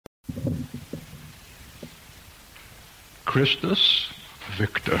Christus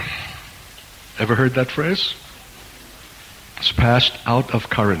Victor. Ever heard that phrase? It's passed out of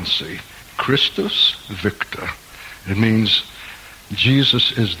currency. Christus Victor. It means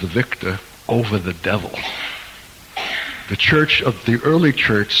Jesus is the victor over the devil. The early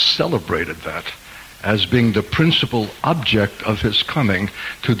church celebrated that as being the principal object of his coming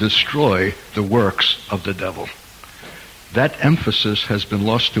to destroy the works of the devil. That emphasis has been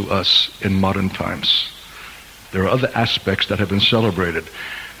lost to us in modern times. There are other aspects that have been celebrated.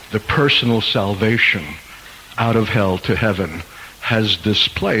 The personal salvation out of hell to heaven has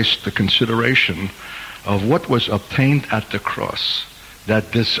displaced the consideration of what was obtained at the cross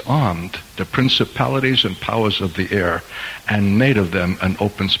that disarmed the principalities and powers of the air and made of them an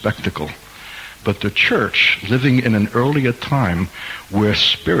open spectacle. But the church, living in an earlier time where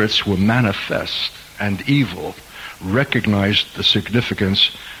spirits were manifest and evil, recognized the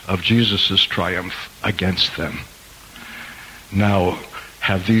significance of Jesus' triumph against them. Now,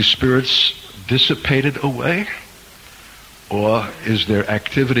 have these spirits dissipated away? Or is their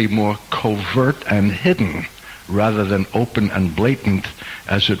activity more covert and hidden rather than open and blatant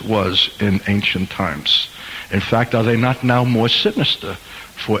as it was in ancient times? In fact, are they not now more sinister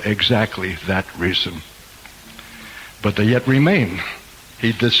for exactly that reason? But they yet remain.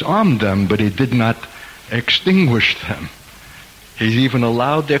 He disarmed them, but he did not extinguish them. He even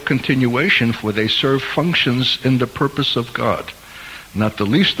allowed their continuation, for they serve functions in the purpose of God, not the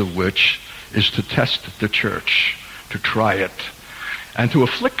least of which is to test the church, to try it, and to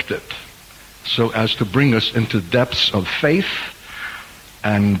afflict it, so as to bring us into depths of faith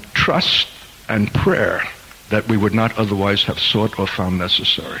and trust and prayer that we would not otherwise have sought or found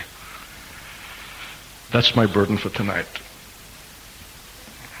necessary. That's my burden for tonight.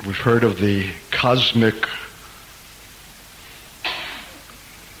 We've heard of the cosmic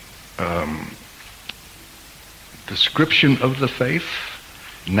description of the faith.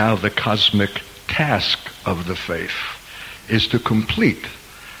 Now the cosmic task of the faith is to complete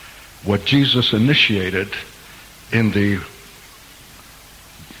what Jesus initiated in the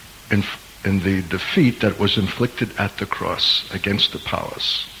defeat that was inflicted at the cross against the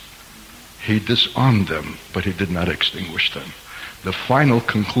powers. He disarmed them, but he did not extinguish them. The final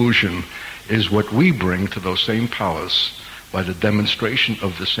conclusion is what we bring to those same powers by the demonstration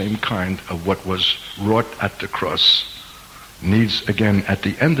of the same kind of what was wrought at the cross, needs again at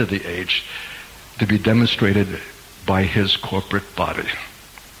the end of the age to be demonstrated by his corporate body.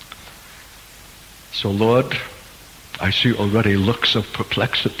 So Lord, I see already looks of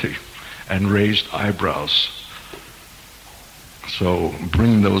perplexity and raised eyebrows. So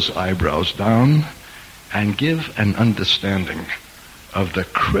bring those eyebrows down and give an understanding of the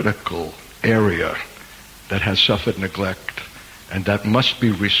critical area that has suffered neglect and that must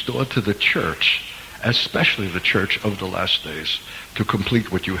be restored to the church, especially the church of the last days, to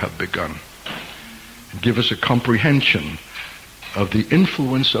complete what you have begun. And give us a comprehension of the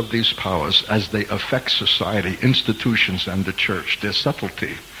influence of these powers as they affect society, institutions, and the church, their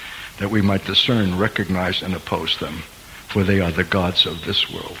subtlety, that we might discern, recognize, and oppose them, for they are the gods of this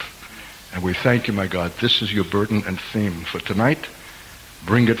world. And we thank you, my God. This is your burden and theme for tonight.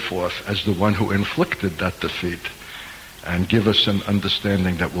 Bring it forth as the one who inflicted that defeat, and give us an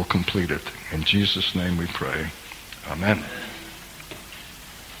understanding that will complete it. In Jesus' name we pray. Amen.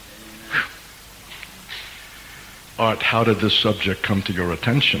 Art, how did this subject come to your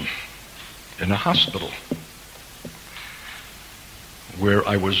attention? In a hospital, where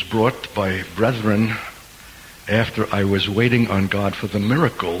I was brought by brethren after I was waiting on God for the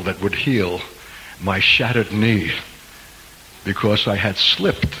miracle that would heal my shattered knee, because I had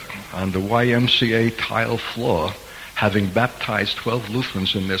slipped on the YMCA tile floor, having baptized 12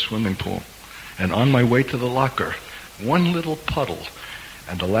 Lutherans in their swimming pool. And on my way to the locker, one little puddle,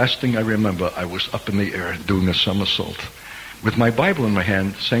 and the last thing I remember, I was up in the air doing a somersault, with my Bible in my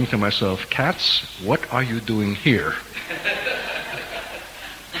hand, saying to myself, Katz, what are you doing here?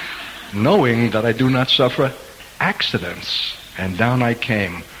 Knowing that I do not suffer accidents. And down I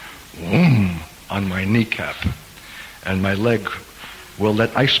came, whoom, on my kneecap. And my leg, well,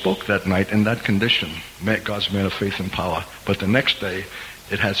 I spoke that night in that condition, God's man of faith and power. But the next day,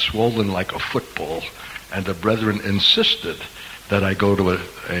 it had swollen like a football, and the brethren insisted that I go to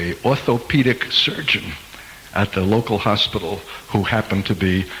a orthopedic surgeon at the local hospital who happened to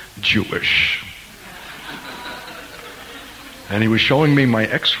be Jewish. And he was showing me my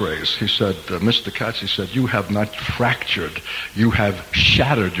x-rays. He said, Mr. Katz, he said, you have not fractured, you have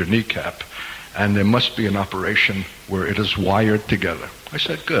shattered your kneecap, and there must be an operation where it is wired together. I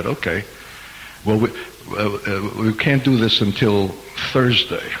said, good, okay. Well, we can't do this until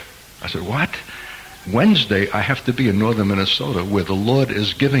Thursday. I said, what? Wednesday, I have to be in northern Minnesota where the Lord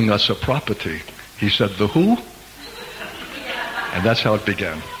is giving us a property. He said, the who? And that's how it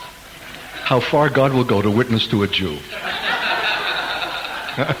began. How far God will go to witness to a Jew.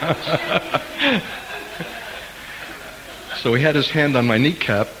 So he had his hand on my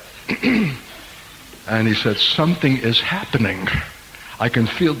kneecap, and he said, something is happening. I can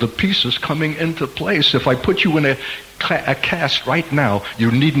feel the pieces coming into place. If I put you in a cast right now,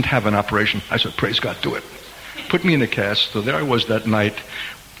 you needn't have an operation. I said, praise God, do it. Put me in a cast. So there I was that night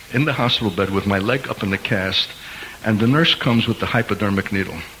in the hospital bed with my leg up in the cast, and the nurse comes with the hypodermic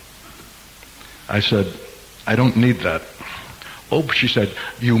needle. I said, I don't need that. Oh, she said,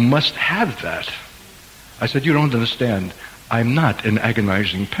 you must have that. I said, you don't understand. I'm not in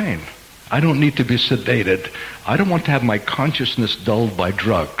agonizing pain. I don't need to be sedated. I don't want to have my consciousness dulled by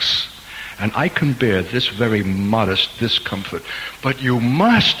drugs. And I can bear this very modest discomfort. But you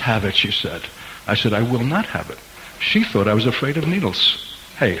must have it, she said. I said, I will not have it. She thought I was afraid of needles.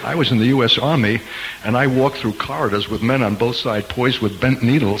 Hey, I was in the U.S. Army, and I walked through corridors with men on both sides poised with bent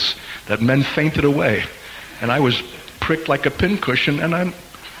needles that men fainted away. And I was pricked like a pincushion, and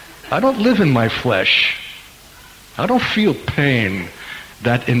I don't live in my flesh. I don't feel pain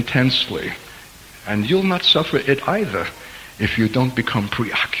that intensely. And you'll not suffer it either if you don't become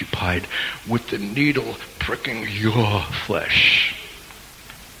preoccupied with the needle pricking your flesh.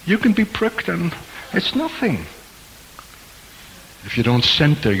 You can be pricked and it's nothing if you don't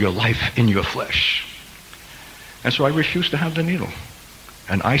center your life in your flesh. And so I refused to have the needle.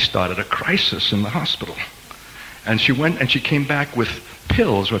 And I started a crisis in the hospital. And she went and she came back with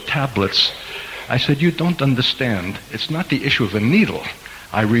pills or tablets. I said, you don't understand. It's not the issue of a needle.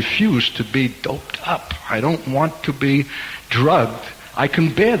 I refuse to be doped up. I don't want to be drugged. I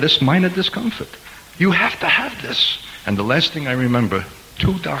can bear this minor discomfort. You have to have this. And the last thing I remember,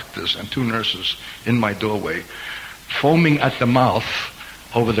 2 doctors and 2 nurses in my doorway, foaming at the mouth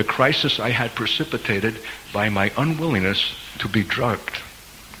over the crisis I had precipitated by my unwillingness to be drugged.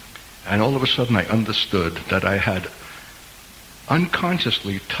 And all of a sudden I understood that I had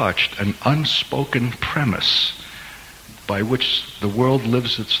unconsciously touched an unspoken premise by which the world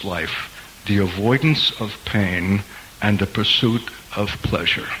lives its life, the avoidance of pain and the pursuit of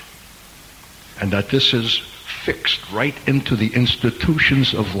pleasure. And that this is fixed right into the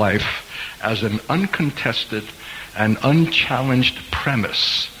institutions of life as an uncontested and unchallenged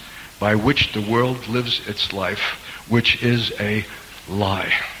premise by which the world lives its life, which is a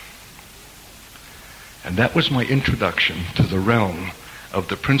lie. And that was my introduction to the realm of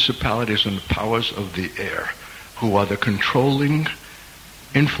the principalities and powers of the air, who are the controlling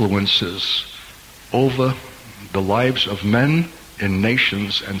influences over the lives of men in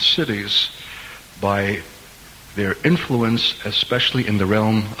nations and cities by their influence, especially in the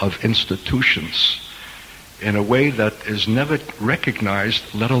realm of institutions, in a way that is never recognized,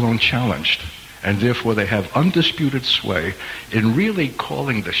 let alone challenged. And therefore they have undisputed sway in really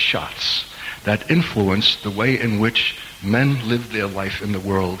calling the shots that influence the way in which men live their life in the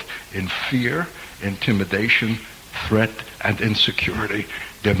world, in fear, intimidation, threat, and insecurity.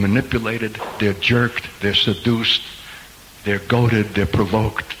 They're manipulated, they're jerked, they're seduced, they're goaded, they're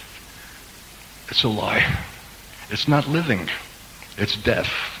provoked. It's a lie. It's not living. It's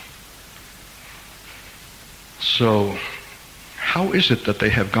death. So, how is it that they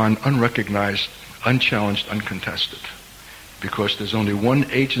have gone unrecognized, unchallenged, uncontested? Because there's only one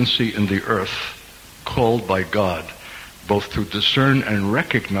agency in the earth called by God, both to discern and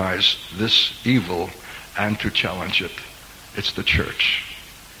recognize this evil and to challenge it. It's the church.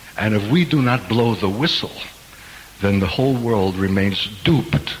 And if we do not blow the whistle, then the whole world remains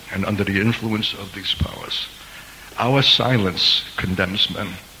duped and under the influence of these powers. Our silence condemns men.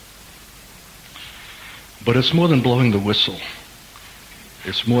 But it's more than blowing the whistle.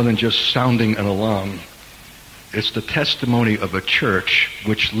 It's more than just sounding an alarm. It's the testimony of a church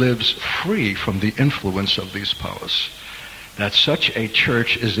which lives free from the influence of these powers. That such a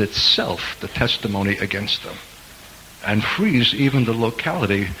church is itself the testimony against them, and frees even the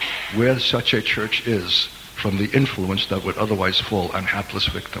locality where such a church is from the influence that would otherwise fall on hapless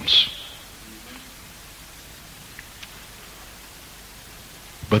victims.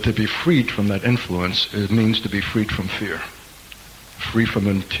 But to be freed from that influence, it means to be freed from fear, free from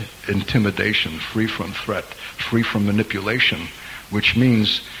intimidation, free from threat, free from manipulation, which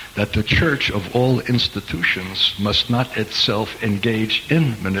means that the church of all institutions must not itself engage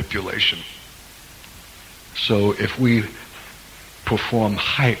in manipulation. So if we perform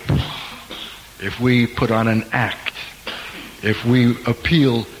hype, if we put on an act, if we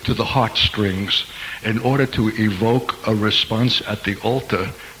appeal to the heartstrings in order to evoke a response at the altar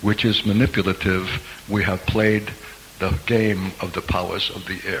which is manipulative, we have played the game of the powers of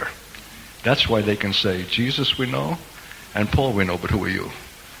the air. That's why they can say, Jesus we know, and Paul we know, but who are you?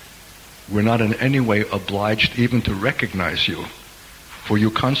 We're not in any way obliged even to recognize you, for you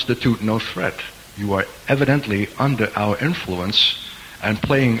constitute no threat. You are evidently under our influence and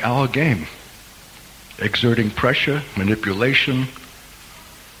playing our game, exerting pressure, manipulation.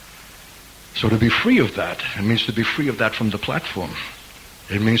 So to be free of that, it means to be free of that from the platform.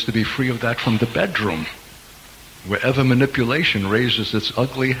 It means to be free of that from the bedroom, wherever manipulation raises its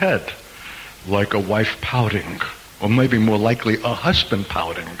ugly head, like a wife pouting, or maybe more likely a husband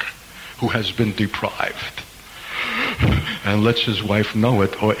pouting, who has been deprived, and lets his wife know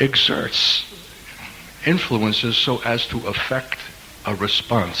it, or exerts influences so as to affect a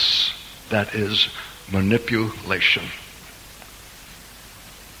response that is manipulation.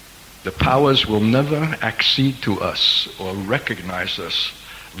 The powers will never accede to us or recognize us,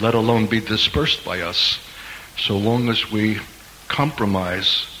 let alone be dispersed by us, so long as we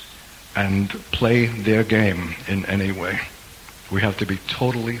compromise and play their game in any way. We have to be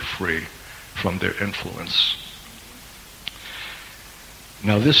totally free from their influence.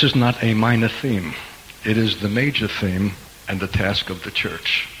 Now, this is not a minor theme. It is the major theme and the task of the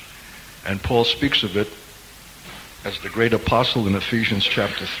church. And Paul speaks of it as the great apostle in Ephesians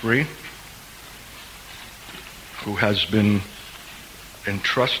chapter 3, who has been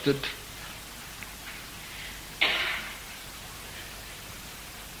entrusted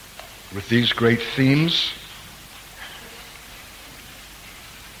with these great themes.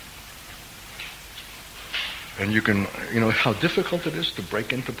 And you know how difficult it is to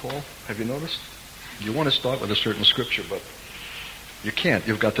break into Paul? Have you noticed? You want to start with a certain scripture, but you can't.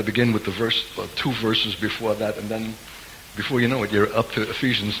 You've got to begin with the verse, 2 verses before that, and then before you know it, you're up to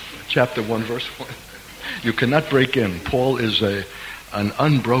Ephesians chapter 1, verse 1. You cannot break in. Paul is an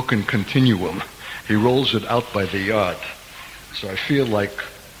unbroken continuum. He rolls it out by the yard. So I feel like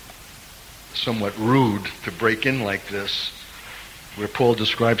somewhat rude to break in like this, where Paul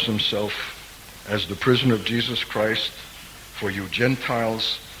describes himself as the prisoner of Jesus Christ for you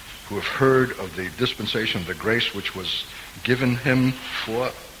Gentiles who have heard of the dispensation of the grace which was given him for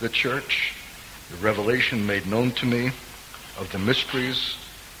the church, the revelation made known to me of the mysteries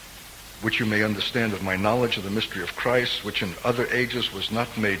which you may understand of my knowledge of the mystery of Christ, which in other ages was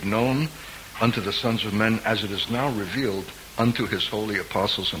not made known unto the sons of men, as it is now revealed unto his holy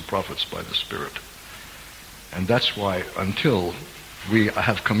apostles and prophets by the Spirit. And that's why until we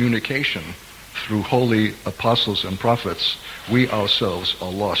have communication through holy apostles and prophets, we ourselves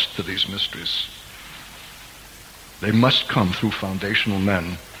are lost to these mysteries. They must come through foundational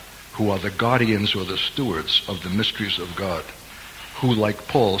men who are the guardians or the stewards of the mysteries of God, who, like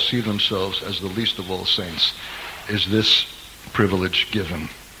Paul, see themselves as the least of all saints. Is this privilege given?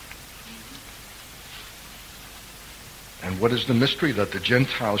 And what is the mystery? That the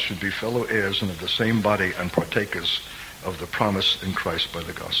Gentiles should be fellow heirs and of the same body and partakers of the promise in Christ by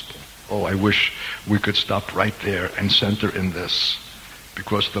the gospel. Oh, I wish we could stop right there and center in this,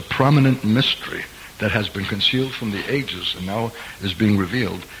 because the prominent mystery that has been concealed from the ages and now is being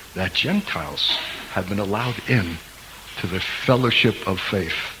revealed, that Gentiles have been allowed in to the fellowship of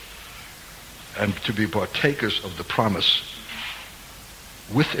faith and to be partakers of the promise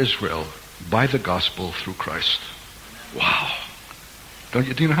with Israel by the gospel through Christ. Wow. Do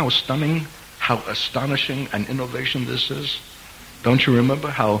you know how stunning, how astonishing an innovation this is? Don't you remember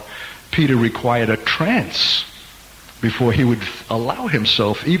how Peter required a trance before he would allow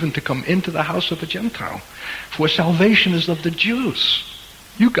himself even to come into the house of a Gentile? For salvation is of the Jews.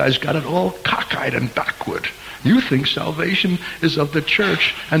 You guys got it all cockeyed and backward. You think salvation is of the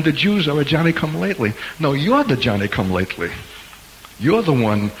church and the Jews are a Johnny-come-lately. No, you're the Johnny-come-lately. You're the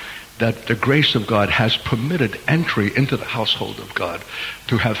one that the grace of God has permitted entry into the household of God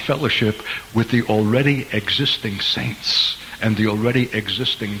to have fellowship with the already existing saints and the already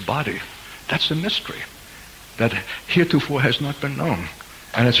existing body. That's a mystery that heretofore has not been known.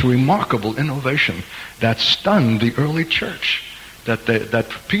 And it's a remarkable innovation that stunned the early church, that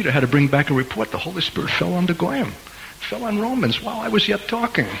Peter had to bring back a report. The Holy Spirit fell on the Goyim, fell on Romans while I was yet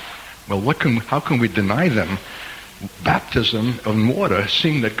talking. Well, how can we deny them baptism of water,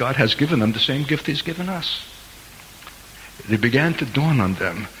 seeing that God has given them the same gift he's given us? It began to dawn on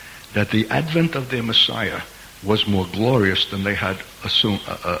them that the advent of their Messiah was more glorious than they had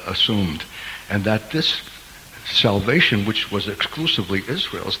assumed, and that this salvation, which was exclusively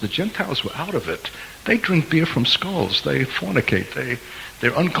Israel's, the Gentiles were out of it. They drink beer from skulls. They fornicate.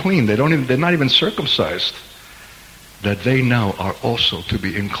 They're unclean. They're not even circumcised. that they now are also to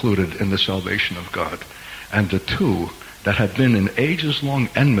be included in the salvation of God. And the two that have been in ages-long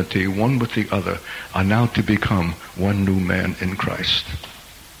enmity one with the other are now to become one new man in Christ.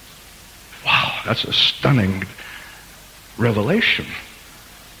 Wow, that's a stunning revelation.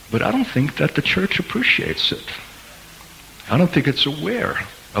 But I don't think that the church appreciates it. I don't think it's aware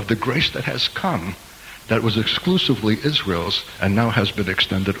of the grace that has come, that was exclusively Israel's and now has been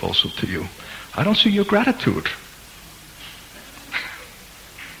extended also to you. I don't see your gratitude.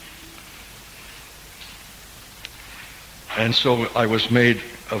 And so I was made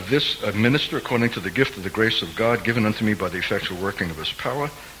of this a minister according to the gift of the grace of God given unto me by the effectual working of his power,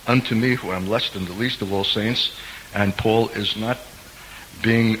 unto me who am less than the least of all saints. And Paul is not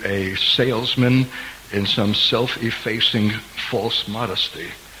being a salesman in some self-effacing false modesty.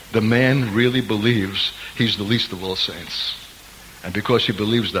 The man really believes he's the least of all saints. And because he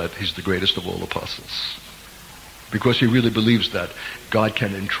believes that, he's the greatest of all apostles. Because he really believes that, God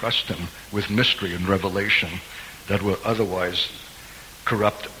can entrust him with mystery and revelation that will otherwise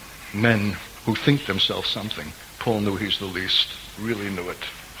corrupt men who think themselves something. Paul knew he's the least, really knew it.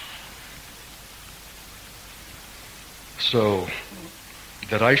 So,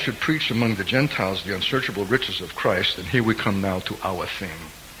 that I should preach among the Gentiles the unsearchable riches of Christ, and here we come now to our theme,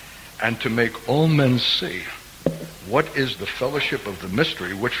 and to make all men see what is the fellowship of the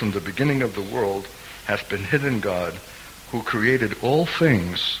mystery which from the beginning of the world hath been hid in God, who created all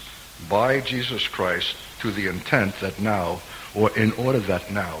things by Jesus Christ to the intent that now, or in order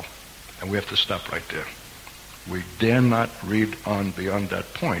that now, and we have to stop right there. We dare not read on beyond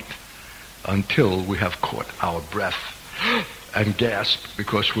that point until we have caught our breath and gasp,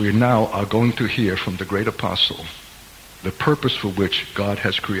 because we now are going to hear from the great apostle the purpose for which God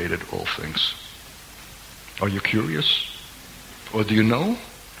has created all things. Are you curious? Or do you know?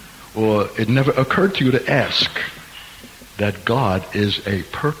 Or it never occurred to you to ask that God is a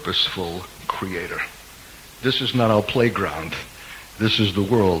purposeful creator? This is not our playground. This is the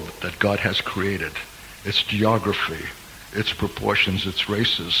world that God has created. Its geography, its proportions, its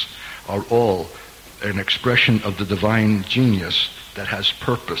races are all an expression of the divine genius that has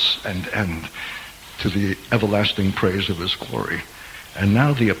purpose and end to the everlasting praise of his glory. And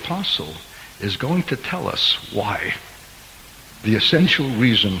now the apostle is going to tell us why. The essential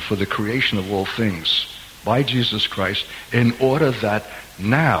reason for the creation of all things by Jesus Christ, in order that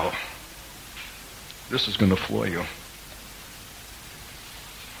now, this is going to floor you,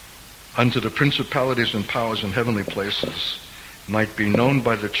 unto the principalities and powers in heavenly places might be known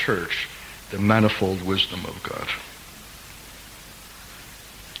by the church the manifold wisdom of God.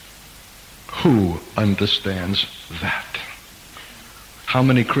 Who understands that? How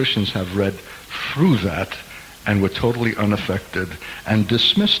many Christians have read through that and were totally unaffected and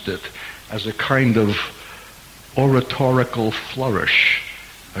dismissed it as a kind of oratorical flourish,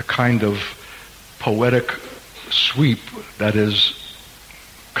 a kind of poetic sweep that is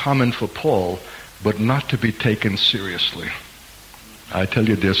common for Paul, but not to be taken seriously? I tell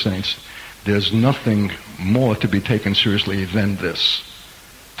you, dear saints, there's nothing more to be taken seriously than this.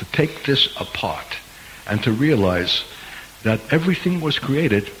 To take this apart and to realize that everything was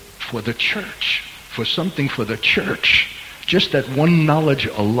created for the church, for something for the church. Just that one knowledge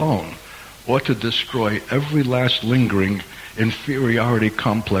alone ought to destroy every last lingering inferiority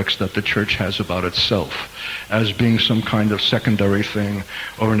complex that the church has about itself as being some kind of secondary thing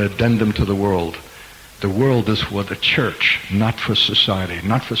or an addendum to the world. The world is for the church, not for society,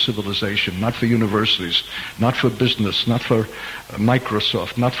 not for civilization, not for universities, not for business, not for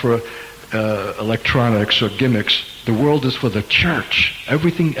Microsoft, not for electronics or gimmicks. The world is for the church.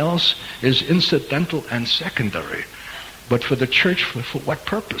 Everything else is incidental and secondary. But for the church, for what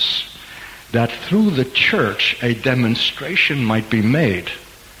purpose? That through the church a demonstration might be made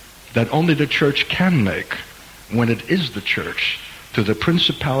that only the church can make when it is the church, to the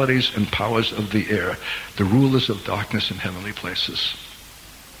principalities and powers of the air, the rulers of darkness in heavenly places.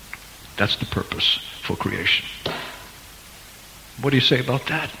 That's the purpose for creation. What do you say about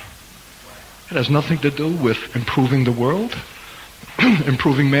that? It has nothing to do with improving the world,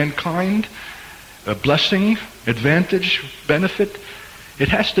 improving mankind, a blessing, advantage, benefit. It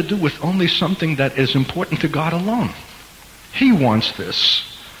has to do with only something that is important to God alone. He wants this,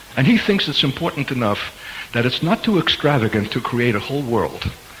 and he thinks it's important enough that it's not too extravagant to create a whole world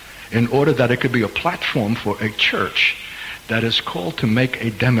in order that it could be a platform for a church that is called to make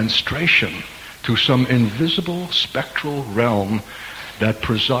a demonstration to some invisible spectral realm that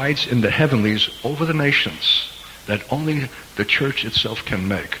presides in the heavenlies over the nations, that only the church itself can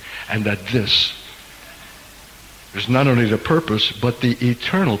make, and that this is not only the purpose, but the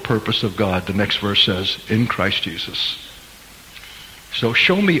eternal purpose of God, the next verse says, in Christ Jesus. So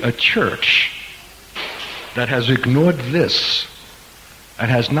show me a church that has ignored this and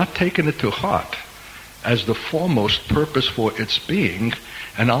has not taken it to heart as the foremost purpose for its being,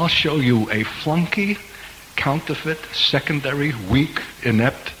 and I'll show you a flunky, counterfeit, secondary, weak,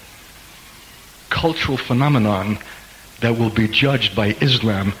 inept cultural phenomenon that will be judged by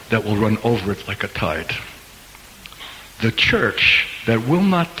Islam that will run over it like a tide. The church that will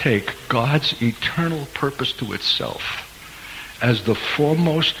not take God's eternal purpose to itself as the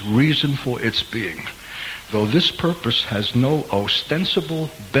foremost reason for its being, though this purpose has no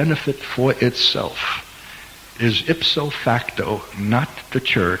ostensible benefit for itself, is ipso facto not the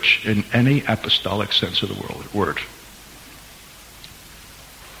church in any apostolic sense of the word.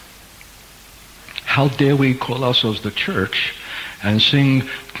 How dare we call ourselves the church and sing,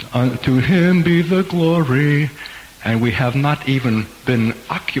 "To him be the glory," and we have not even been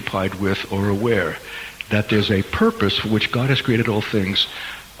occupied with or aware that there's a purpose for which God has created all things,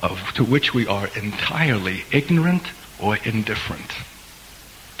 to which we are entirely ignorant or indifferent.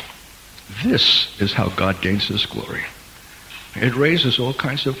 This is how God gains his glory. It raises all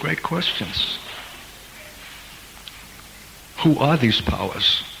kinds of great questions. Who are these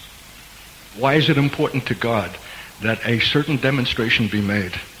powers? Why is it important to God that a certain demonstration be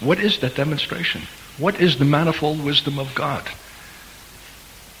made? What is that demonstration? What is the manifold wisdom of God?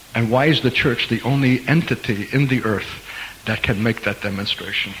 And why is the church the only entity in the earth that can make that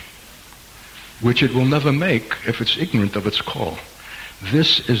demonstration? Which it will never make if it's ignorant of its call.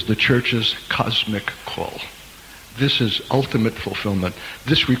 This is the church's cosmic call. This is ultimate fulfillment.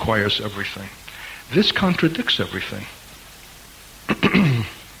 This requires everything. This contradicts everything.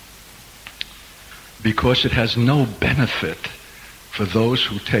 Because it has no benefit for those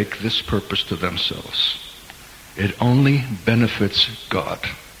who take this purpose to themselves. It only benefits God.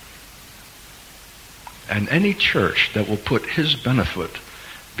 And any church that will put his benefit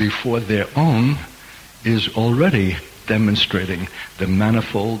before their own is already demonstrating the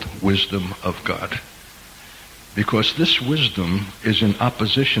manifold wisdom of God. Because this wisdom is in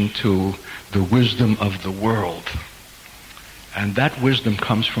opposition to the wisdom of the world. And that wisdom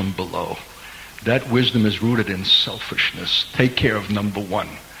comes from below. That wisdom is rooted in selfishness. Take care of number one.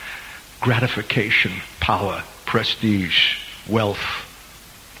 Gratification, power, prestige, wealth,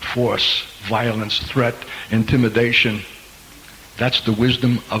 force, violence, threat, intimidation. That's the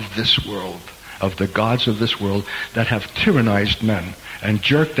wisdom of this world, of the gods of this world that have tyrannized men and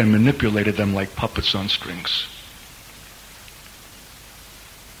jerked and manipulated them like puppets on strings.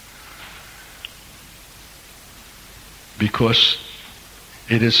 Because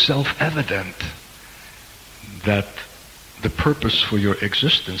it is self-evident that the purpose for your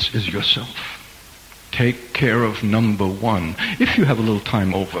existence is yourself. Take care of number one. If you have a little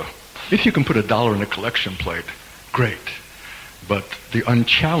time over, if you can put $1 in a collection plate, great. But the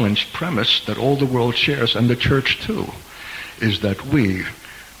unchallenged premise that all the world shares, and the church too, is that we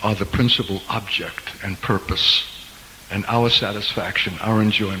are the principal object and purpose, and our satisfaction, our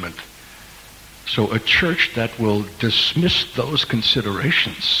enjoyment. So a church that will dismiss those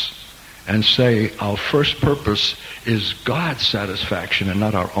considerations and say our first purpose is God's satisfaction and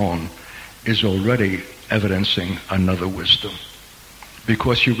not our own is already evidencing another wisdom.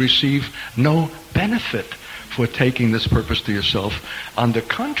 Because you receive no benefit for taking this purpose to yourself. On the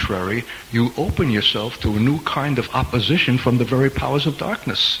contrary, you open yourself to a new kind of opposition from the very powers of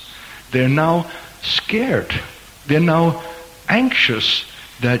darkness. They're now scared. They're now anxious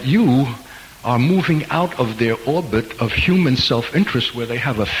that you are moving out of their orbit of human self-interest where they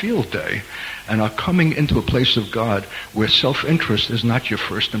have a field day and are coming into a place of God where self-interest is not your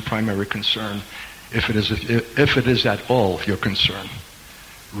first and primary concern, if it is at all your concern.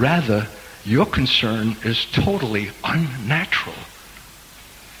 Rather, your concern is totally unnatural.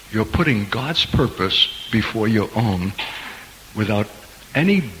 You're putting God's purpose before your own without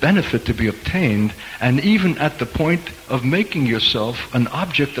any benefit to be obtained, and even at the point of making yourself an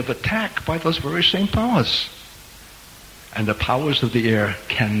object of attack by those very same powers. And the powers of the air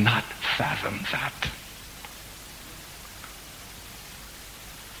cannot fathom that.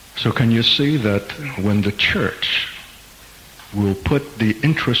 So can you see that when the church will put the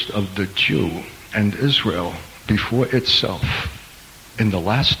interest of the Jew and Israel before itself in the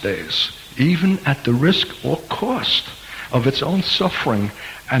last days, even at the risk or cost of its own suffering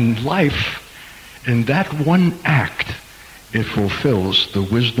and life, in that one act, it fulfills the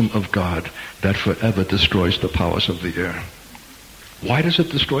wisdom of God that forever destroys the powers of the air. Why does it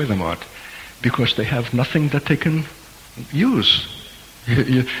destroy them, Art? Because they have nothing that they can use.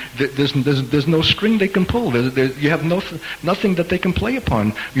 There's no string they can pull. You have nothing that they can play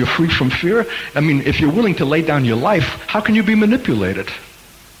upon. You're free from fear. I mean, if you're willing to lay down your life, how can you be manipulated?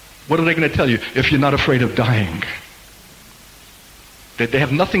 What are they going to tell you if you're not afraid of dying? They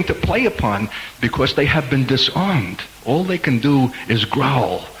have nothing to play upon because they have been disarmed. All they can do is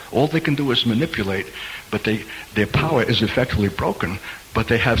growl. All they can do is manipulate. But their power is effectively broken. But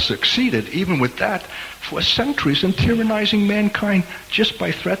they have succeeded, even with that, for centuries in tyrannizing mankind just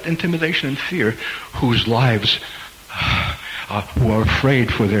by threat, intimidation, and fear, whose lives, who are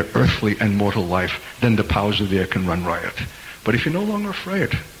afraid for their earthly and mortal life, then the powers of the air can run riot. But if you're no longer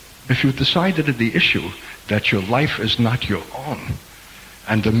afraid, if you've decided at the issue that your life is not your own,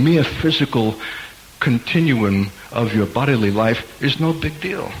 and the mere physical continuum of your bodily life is no big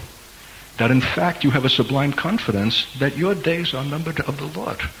deal, that in fact you have a sublime confidence that your days are numbered of the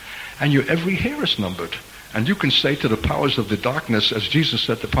Lord, and your every hair is numbered. And you can say to the powers of the darkness, as Jesus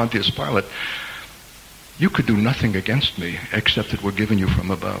said to Pontius Pilate, you could do nothing against me except it were given you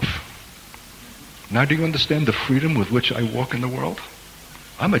from above. Now do you understand the freedom with which I walk in the world?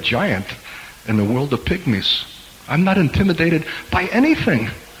 I'm a giant in the world of pygmies. I'm not intimidated by anything.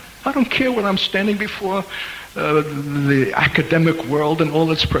 I don't care when I'm standing before the academic world and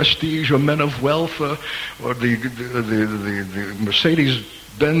all its prestige, or men of wealth, or the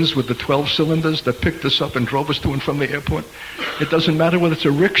Mercedes-Benz with the 12 cylinders that picked us up and drove us to and from the airport. It doesn't matter whether it's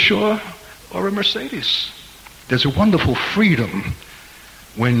a rickshaw or a Mercedes. There's a wonderful freedom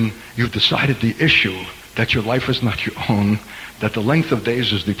when you've decided the issue that your life is not your own, that the length of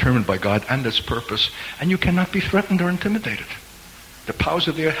days is determined by God and its purpose, and you cannot be threatened or intimidated. The powers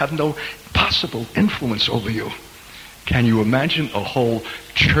of the air have no possible influence over you. Can you imagine a whole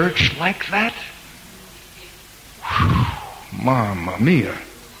church like that? Whew, Mamma mia.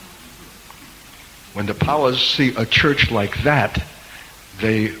 When the powers see a church like that,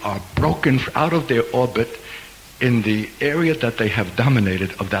 they are broken out of their orbit in the area that they have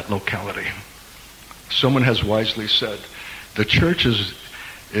dominated of that locality. Someone has wisely said, the church is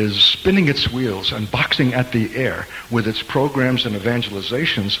spinning its wheels and boxing at the air with its programs and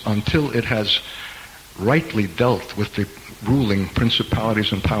evangelizations until it has rightly dealt with the ruling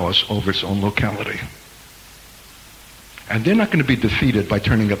principalities and powers over its own locality. And they're not going to be defeated by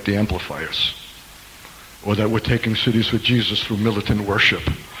turning up the amplifiers, or that we're taking cities with Jesus through militant worship.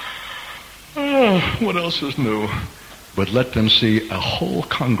 What else is new? But let them see a whole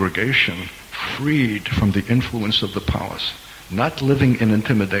congregation freed from the influence of the powers, not living in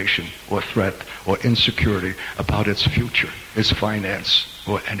intimidation or threat or insecurity about its future, its finance,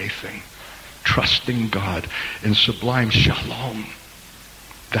 or anything. Trusting God in sublime shalom.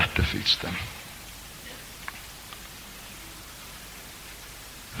 That defeats them.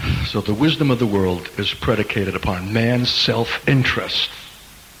 So the wisdom of the world is predicated upon man's self-interest.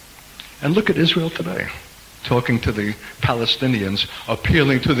 And look at Israel today, talking to the Palestinians,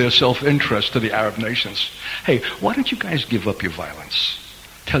 appealing to their self-interest to the Arab nations. Hey, why don't you guys give up your violence?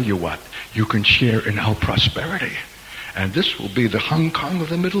 Tell you what, you can share in our prosperity. And this will be the Hong Kong of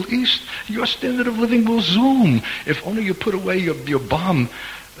the Middle East. Your standard of living will zoom if only you put away your bomb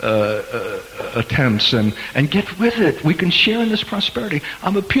attempts and get with it. We can share in this prosperity.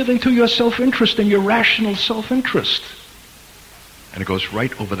 I'm appealing to your self-interest and your rational self-interest. And it goes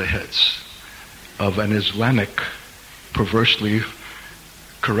right over the heads of an Islamic, perversely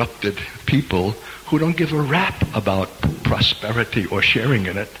corrupted people who don't give a rap about prosperity or sharing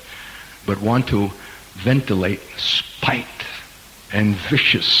in it, but want to ventilate spite and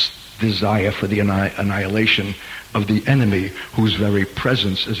vicious desire for the annihilation of the enemy whose very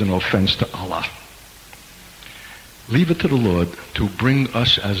presence is an offense to Allah. Leave it to the Lord to bring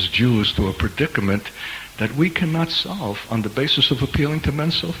us as Jews to a predicament that we cannot solve on the basis of appealing to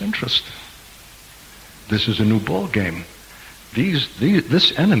men's self-interest. This is a new ball game.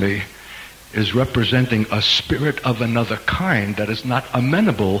 This enemy is representing a spirit of another kind that is not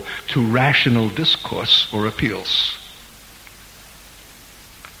amenable to rational discourse or appeals.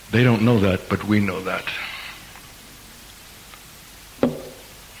 They don't know that, but we know that.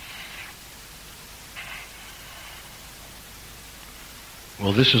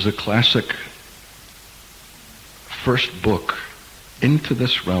 Well, this is a classic first book into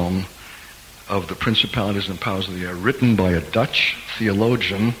this realm of the principalities and powers of the air, written by a Dutch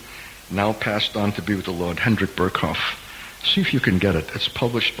theologian, now passed on to be with the Lord, Hendrik Berkhoff. See if you can get it. It's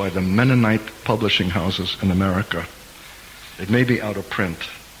published by the Mennonite publishing houses in America. It may be out of print,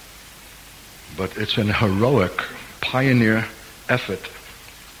 but it's an heroic pioneer effort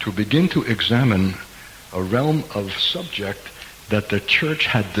to begin to examine a realm of subject that the church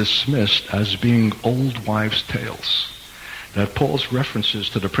had dismissed as being old wives' tales. that Paul's references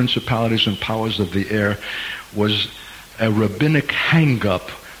to the principalities and powers of the air was a rabbinic hang-up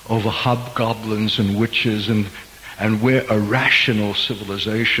over hobgoblins and witches and we're a rational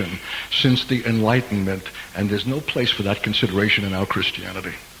civilization since the Enlightenment, and there's no place for that consideration in our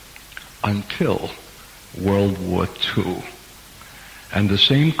Christianity until World War II. And the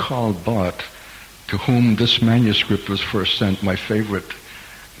same Karl Barth, to whom this manuscript was first sent, my favorite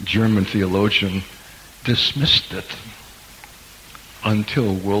German theologian, dismissed it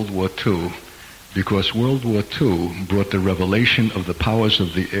until World War II, because World War II brought the revelation of the powers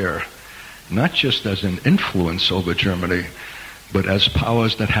of the air, not just as an influence over Germany, but as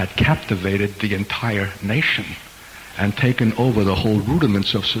powers that had captivated the entire nation and taken over the whole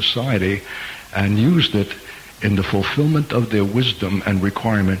rudiments of society and used it in the fulfillment of their wisdom and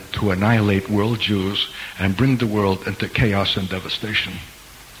requirement to annihilate world Jews and bring the world into chaos and devastation.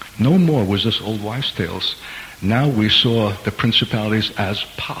 No more was this old wives' tales. Now we saw the principalities as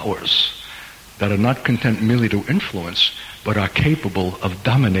powers that are not content merely to influence, but are capable of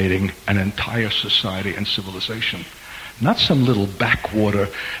dominating an entire society and civilization. Not some little backwater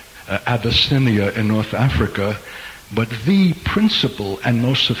Abyssinia in North Africa, but the principal and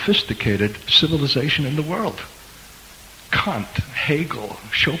most sophisticated civilization in the world. Kant, Hegel,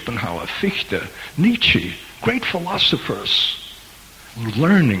 Schopenhauer, Fichte, Nietzsche, great philosophers,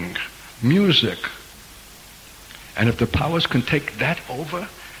 learning, music. And if the powers can take that over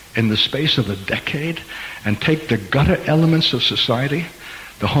in the space of a decade and take the gutter elements of society,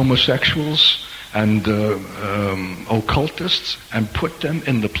 the homosexuals and occultists, and put them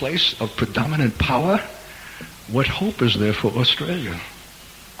in the place of predominant power, what hope is there for Australia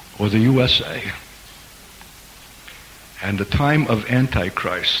or the USA? And the time of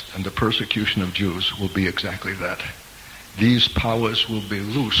Antichrist and the persecution of Jews will be exactly that. These powers will be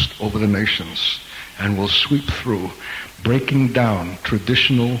loosed over the nations and will sweep through, breaking down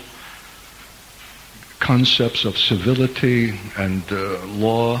traditional concepts of civility and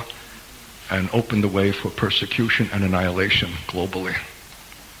law, and open the way for persecution and annihilation globally.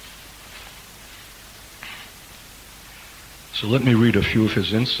 So let me read a few of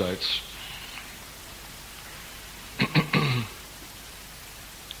his insights.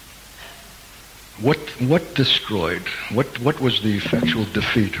 What destroyed? What was the effectual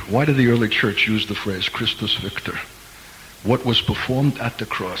defeat? Why did the early church use the phrase Christus Victor? What was performed at the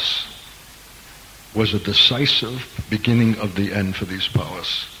cross was a decisive beginning of the end for these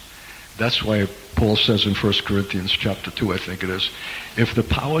powers. That's why Paul says in 1 Corinthians chapter 2, I think it is, if the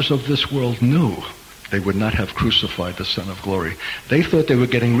powers of this world knew, they would not have crucified the Son of Glory. They thought they were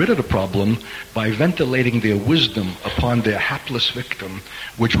getting rid of the problem by ventilating their wisdom upon their hapless victim,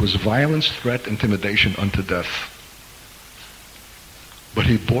 which was violence, threat, intimidation unto death. But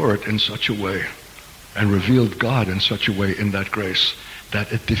he bore it in such a way and revealed God in such a way in that grace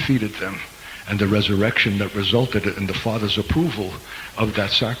that it defeated them. And the resurrection that resulted in the Father's approval of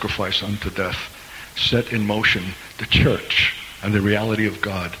that sacrifice unto death set in motion the church and the reality of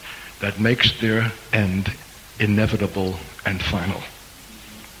God that makes their end inevitable and final.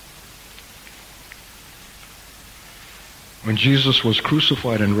 When Jesus was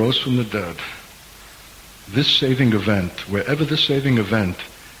crucified and rose from the dead, this saving event, wherever this saving event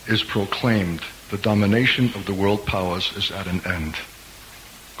is proclaimed, the domination of the world powers is at an end.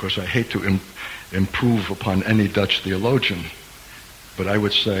 Of course, I hate to improve upon any Dutch theologian, but I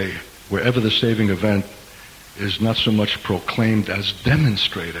would say wherever the saving event is not so much proclaimed as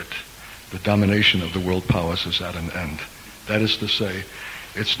demonstrated, the domination of the world powers is at an end. That is to say,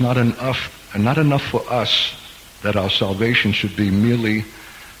 it's not enough for us that our salvation should be merely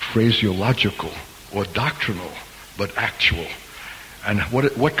phraseological or doctrinal, but actual. And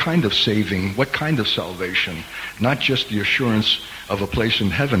what kind of saving, what kind of salvation? Not just the assurance of a place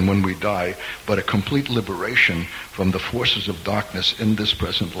in heaven when we die, but a complete liberation from the forces of darkness in this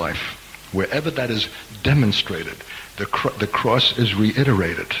present life. Wherever that is demonstrated, the cross is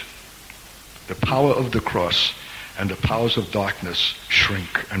reiterated. The power of the cross and the powers of darkness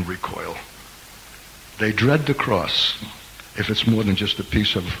shrink and recoil. They dread the cross if it's more than just a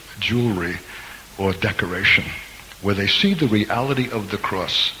piece of jewelry or decoration. Where they see the reality of the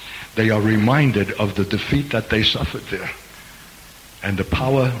cross, they are reminded of the defeat that they suffered there. And the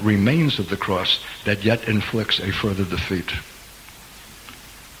power remains of the cross that yet inflicts a further defeat.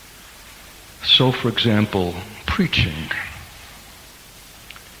 So, for example, preaching.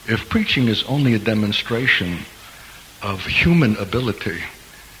 If preaching is only a demonstration of human ability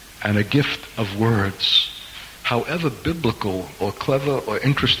and a gift of words, however biblical or clever or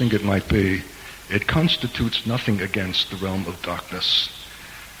interesting it might be, it constitutes nothing against the realm of darkness.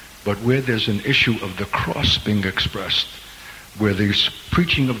 But where there's an issue of the cross being expressed, where the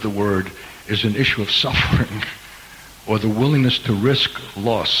preaching of the word is an issue of suffering, or the willingness to risk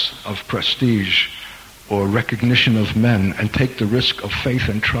loss of prestige or recognition of men and take the risk of faith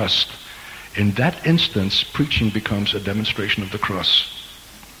and trust, in that instance, preaching becomes a demonstration of the cross.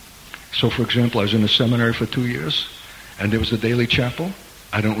 So, for example, I was in a seminary for 2 years, and there was a daily chapel.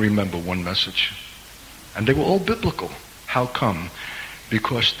 I don't remember one message. And they were all biblical. How come?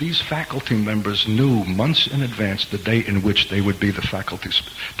 Because these faculty members knew months in advance the day in which they would be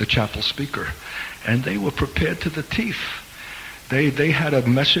the chapel speaker. And they were prepared to the teeth. They had a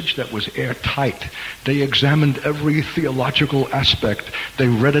message that was airtight. They examined every theological aspect. They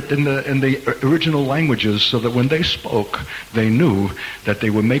read it in the original languages so that when they spoke, they knew that they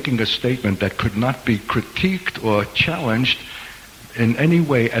were making a statement that could not be critiqued or challenged in any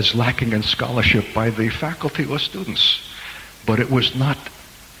way as lacking in scholarship by the faculty or students. But it was not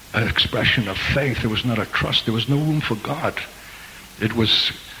an expression of faith. It was not a trust. There was no room for God. It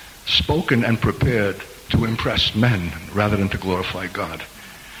was spoken and prepared to impress men rather than to glorify God.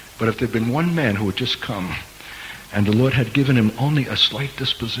 But if there had been one man who had just come, and the Lord had given him only a slight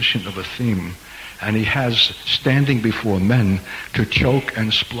disposition of a theme, and he has standing before men to choke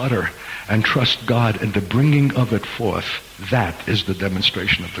and splutter and trust God in the bringing of it forth, that is the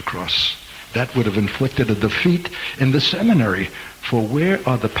demonstration of the cross. That would have inflicted a defeat in the seminary. For where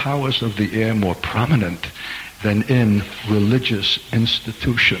are the powers of the air more prominent than in religious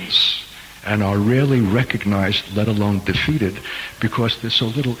institutions, and are rarely recognized, let alone defeated, because there's so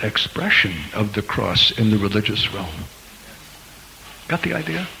little expression of the cross in the religious realm. Got the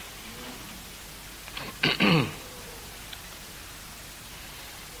idea?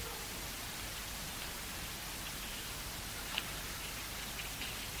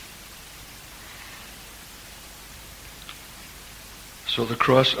 So the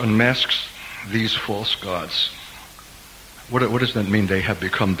cross unmasks these false gods. What does that mean? They have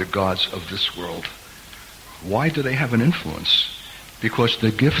become the gods of this world. Why do they have an influence? Because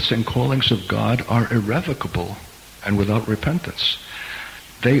the gifts and callings of God are irrevocable and without repentance.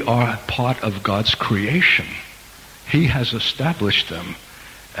 They are part of God's creation. He has established them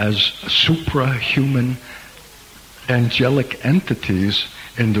as suprahuman angelic entities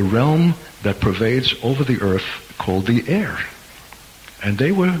in the realm that pervades over the earth called the air. And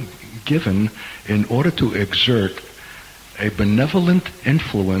they were given in order to exert a benevolent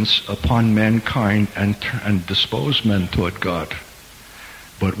influence upon mankind and dispose men toward God.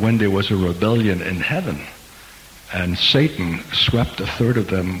 But when there was a rebellion in heaven, and Satan swept a third of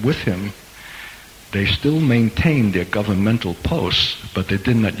them with him, they still maintained their governmental posts, but they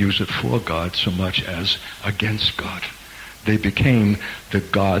did not use it for God so much as against God. They became the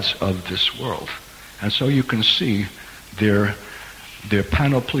gods of this world. And so you can see their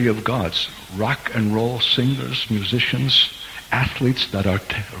panoply of gods: rock and roll singers, musicians, athletes that are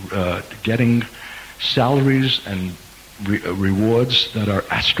getting salaries and rewards that are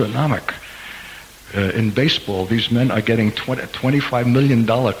astronomical. In baseball, these men are getting $25 million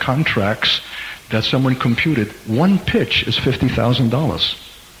contracts that someone computed. One pitch is $50,000.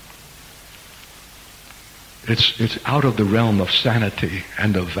 It's out of the realm of sanity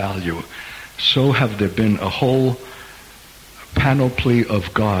and of value. So have there been a whole panoply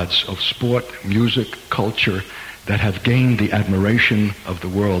of gods of sport, music, culture that have gained the admiration of the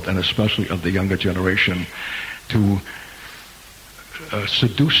world, and especially of the younger generation, to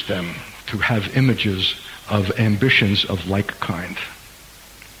seduce them to have images of ambitions of like kind.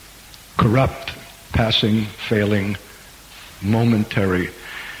 Corrupt, passing, failing, momentary,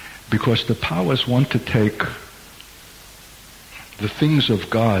 because the powers want to take the things of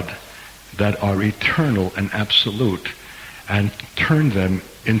God that are eternal and absolute and turn them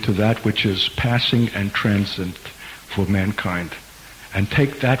into that which is passing and transient for mankind, and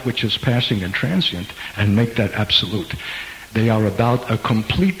take that which is passing and transient and make that absolute. They are about a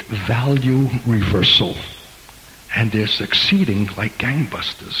complete value reversal, and they're succeeding like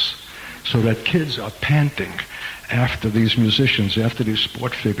gangbusters, so that kids are panting after these musicians, after these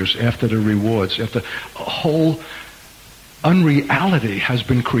sport figures, after the rewards, after a whole unreality has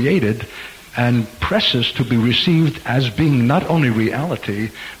been created and presses to be received as being not only reality,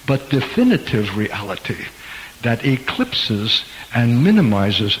 but definitive reality that eclipses and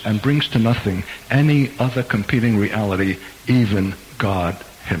minimizes and brings to nothing any other competing reality, even God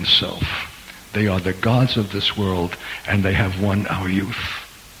himself. They are the gods of this world, and they have won our youth.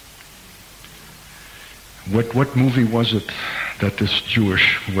 What movie was it that this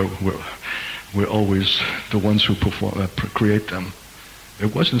Jewish, we're always the ones who create them?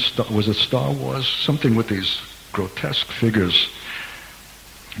 It wasn't, was it Star Wars? Something with these grotesque figures.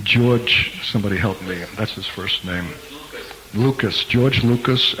 George, somebody help me, that's his first name. George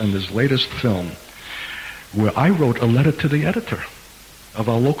Lucas, and his latest film, where I wrote a letter to the editor of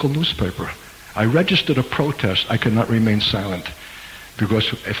our local newspaper. I registered a protest. I could not remain silent,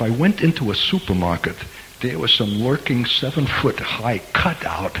 because if I went into a supermarket, there was some lurking 7-foot-high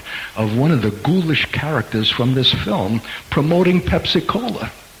cutout of one of the ghoulish characters from this film promoting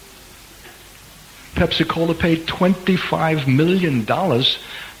Pepsi-Cola. Pepsi-Cola paid $25 million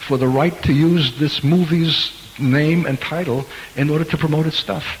for the right to use this movie's name and title in order to promote its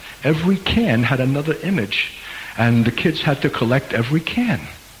stuff. Every can had another image, and the kids had to collect every can.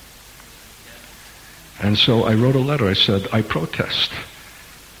 And so I wrote a letter. I said, I protest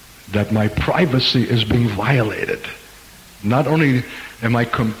that my privacy is being violated. Not only am I,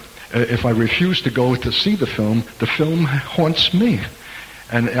 if I refuse to go to see the film haunts me.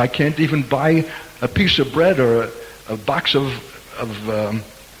 And I can't even buy a piece of bread or a box of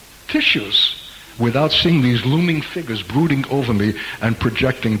tissues without seeing these looming figures brooding over me and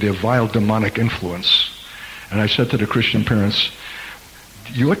projecting their vile demonic influence. And I said to the Christian parents,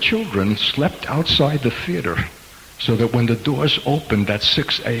 your children slept outside the theater so that when the doors opened at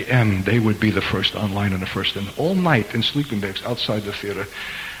 6 a.m., they would be the first online and the first in. All night in sleeping bags outside the theater.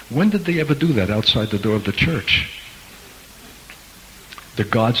 When did they ever do that outside the door of the church? The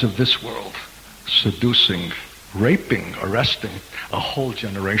gods of this world, seducing, raping, arresting a whole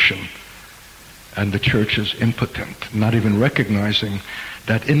generation. And the church is impotent, not even recognizing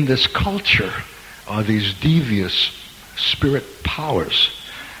that in this culture are these devious spirit powers,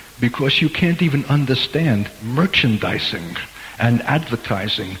 because you can't even understand merchandising and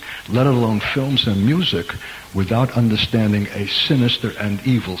advertising, let alone films and music, without understanding a sinister and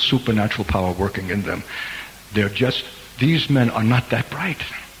evil supernatural power working in them. These men are not that bright.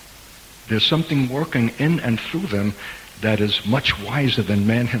 There's something working in and through them that is much wiser than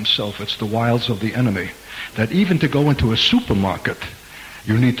man himself. It's the wiles of the enemy. That even to go into a supermarket,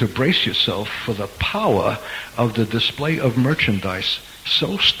 you need to brace yourself for the power of the display of merchandise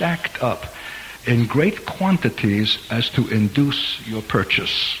so stacked up in great quantities as to induce your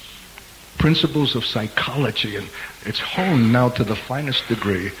purchase. Principles of psychology, and it's honed now to the finest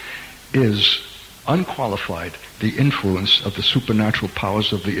degree, is unqualified the influence of the supernatural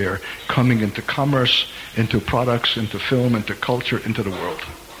powers of the air coming into commerce, into products, into film, into culture, into the world,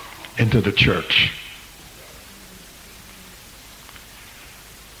 into the church.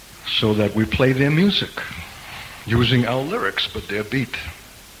 So that we play their music, using our lyrics, but their beat.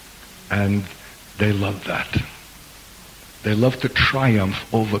 And they love that. They love to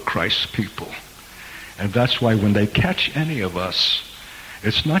triumph over Christ's people. And that's why when they catch any of us,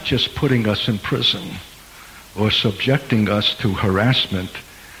 it's not just putting us in prison or subjecting us to harassment,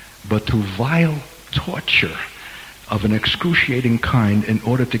 but to vile torture of an excruciating kind in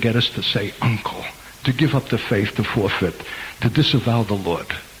order to get us to say uncle, to give up the faith, to forfeit, to disavow the Lord.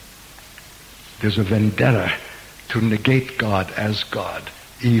 There's a vendetta to negate God as God,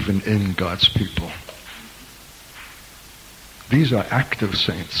 even in God's people. These are active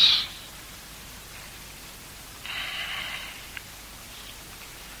saints.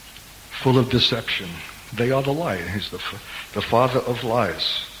 Full of deception. They are the lie. He's the father of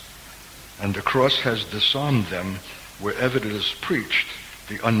lies. And the cross has disarmed them wherever it is preached.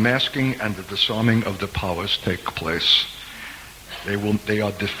 The unmasking and the disarming of the powers take place. They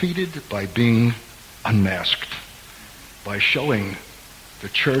are defeated by being unmasked, by showing the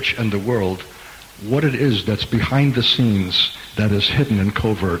church and the world what it is that's behind the scenes, that is hidden and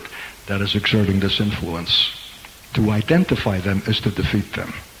covert, that is exerting this influence. To identify them is to defeat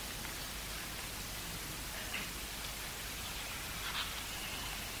them.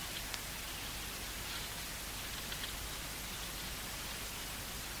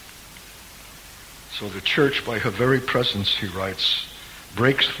 So the church, by her very presence, he writes,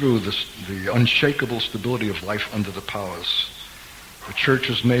 breaks through the unshakable stability of life under the powers. The church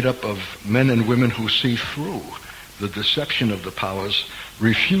is made up of men and women who see through the deception of the powers,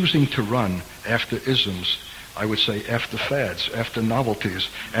 refusing to run after isms, I would say after fads, after novelties,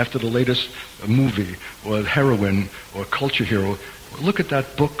 after the latest movie or heroine or culture hero. Look at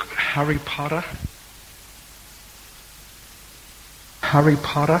that book, Harry Potter. Harry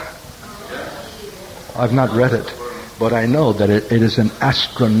Potter? I've not read it, but I know that it is an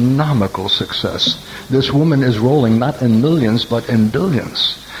astronomical success. This woman is rolling not in millions, but in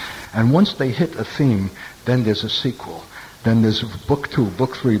billions. And once they hit a theme, then there's a sequel. Then there's book 2,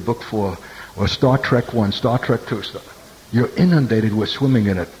 book 3, book 4, or Star Trek 1, Star Trek 2. You're inundated with swimming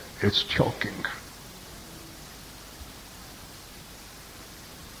in it. It's choking.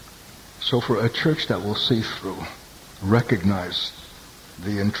 So for a church that will see through, recognize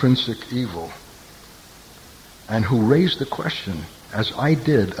the intrinsic evil, and who raise the question, as I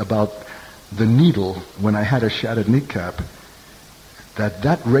did about the needle when I had a shattered kneecap,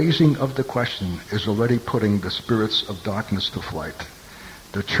 that raising of the question is already putting the spirits of darkness to flight.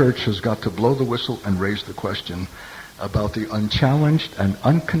 The church has got to blow the whistle and raise the question about the unchallenged and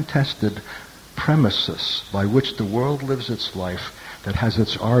uncontested premises by which the world lives its life that has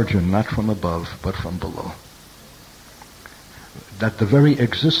its origin not from above but from below. That the very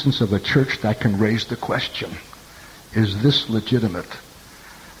existence of a church that can raise the question, is this legitimate?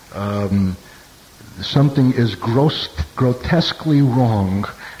 Something is grotesquely wrong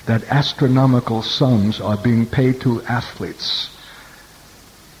that astronomical sums are being paid to athletes.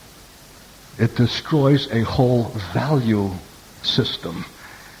 It destroys a whole value system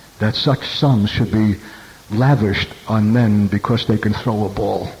that such sums should be lavished on men because they can throw a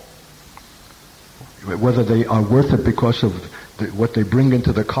ball. Whether they are worth it because of what they bring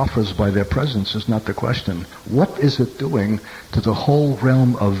into the coffers by their presence is not the question. What is it doing to the whole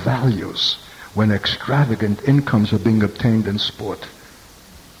realm of values when extravagant incomes are being obtained in sport?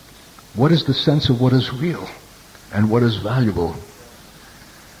 What is the sense of what is real and what is valuable?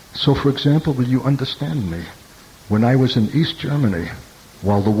 So, for example, will you understand me? When I was in East Germany,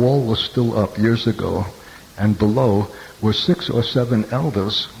 while the wall was still up years ago, and below were 6 or 7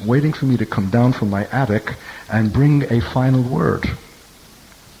 elders waiting for me to come down from my attic and bring a final word.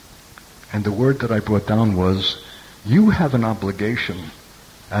 And the word that I brought down was, you have an obligation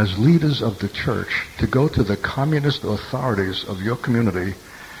as leaders of the church to go to the communist authorities of your community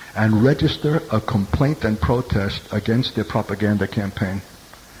and register a complaint and protest against their propaganda campaign,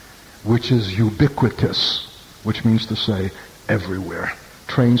 which is ubiquitous, which means to say everywhere.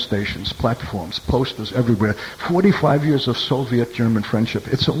 Train stations, platforms, posters everywhere. 45 years of Soviet-German friendship.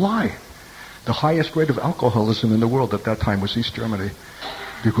 It's a lie. The highest rate of alcoholism in the world at that time was East Germany,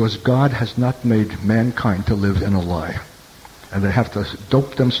 because God has not made mankind to live in a lie. And they have to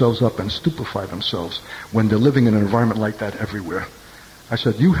dope themselves up and stupefy themselves when they're living in an environment like that everywhere. I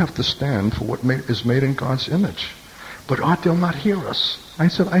said, you have to stand for what is made in God's image. But Art, they'll not hear us. I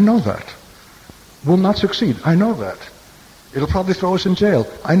said, I know that. We'll not succeed. I know that. It'll probably throw us in jail.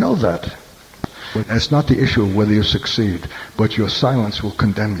 I know that. And it's not the issue of whether you succeed, but your silence will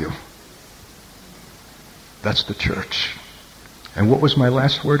condemn you. That's the church. And what was my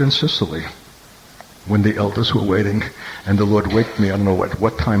last word in Sicily? When the elders were waiting, and the Lord waked me, I don't know at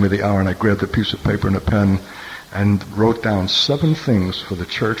what time of the hour, and I grabbed a piece of paper and a pen and wrote down 7 things for the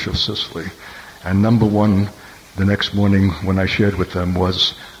church of Sicily. And number 1, the next morning when I shared with them,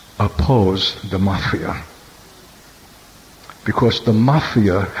 was oppose the mafia. Because the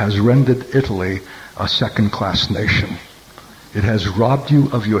mafia has rendered Italy a second-class nation. It has robbed you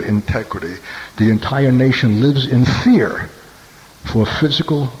of your integrity. The entire nation lives in fear for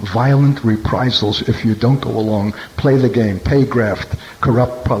physical, violent reprisals if you don't go along, play the game, pay graft,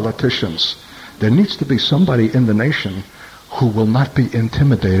 corrupt politicians. There needs to be somebody in the nation who will not be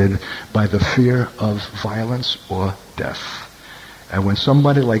intimidated by the fear of violence or death. And when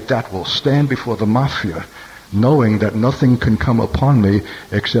somebody like that will stand before the mafia, knowing that nothing can come upon me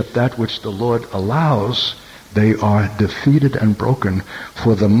except that which the Lord allows, they are defeated and broken.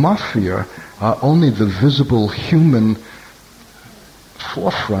 For the mafia are only the visible human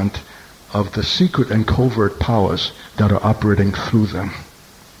forefront of the secret and covert powers that are operating through them.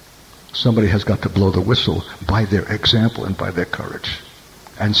 Somebody has got to blow the whistle by their example and by their courage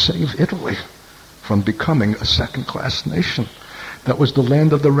and save Italy from becoming a second-class nation. That was the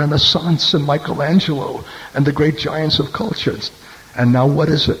land of the Renaissance and Michelangelo and the great giants of culture. And now what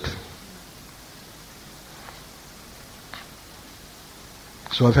is it?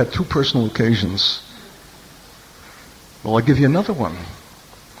 So I've had 2 personal occasions. Well, I'll give you another one.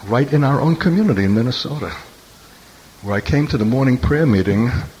 Right in our own community in Minnesota, where I came to the morning prayer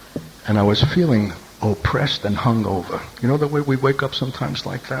meeting and I was feeling oppressed and hungover. You know the way we wake up sometimes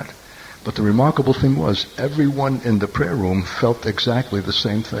like that? But the remarkable thing was, everyone in the prayer room felt exactly the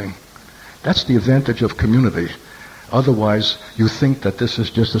same thing. That's the advantage of community. Otherwise, you think that this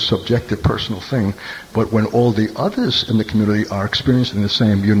is just a subjective, personal thing. But when all the others in the community are experiencing the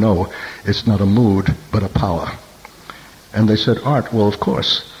same, you know it's not a mood, but a power. And they said, Art, well, of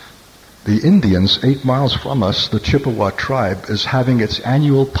course, the Indians 8 miles from us, the Chippewa tribe, is having its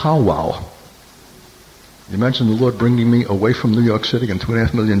annual powwow. You imagine the Lord bringing me away from New York City and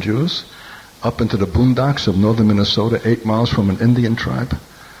 2.5 million Jews up into the boondocks of northern Minnesota, 8 miles from an Indian tribe?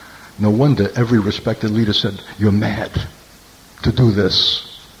 No wonder every respected leader said, you're mad to do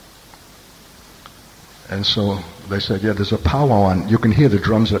this. And so they said, yeah, there's a powwow on. You can hear the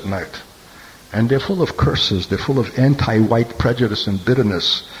drums at night. And they're full of curses. They're full of anti-white prejudice and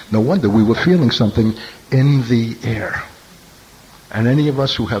bitterness. No wonder we were feeling something in the air. And any of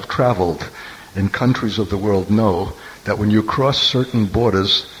us who have traveled in countries of the world know that when you cross certain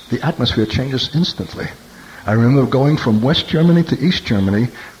borders, the atmosphere changes instantly. I remember going from West Germany to East Germany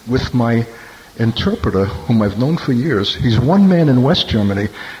with my interpreter, whom I've known for years. He's one man in West Germany.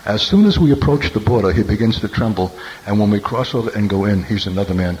 As soon as we approach the border, he begins to tremble. And when we cross over and go in, he's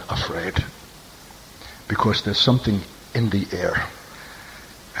another man afraid. Because there's something in the air.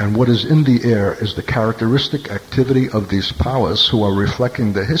 And what is in the air is the characteristic activity of these powers who are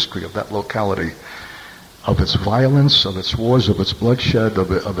reflecting the history of that locality, of its violence, of its wars, of its bloodshed,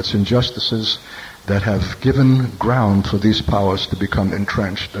 of its injustices, that have given ground for these powers to become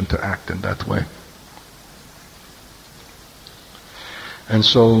entrenched and to act in that way. And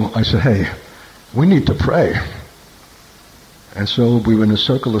so I said, hey, we need to pray. And so we were in a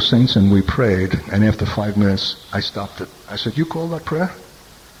circle of saints and we prayed, and after 5 minutes I stopped it. I said, you call that prayer?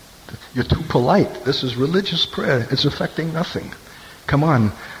 You're too polite. This is religious prayer. It's affecting nothing. Come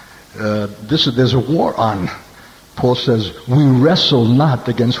on. There's a war on. Paul says, we wrestle not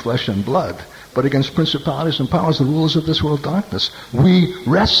against flesh and blood, but against principalities and powers, the rulers of this world of darkness. We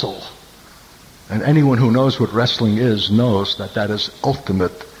wrestle. And anyone who knows what wrestling is knows that that is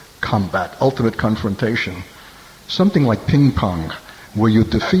ultimate combat, ultimate confrontation. Something like ping pong, where you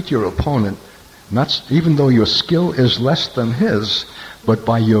defeat your opponent, not even though your skill is less than his, but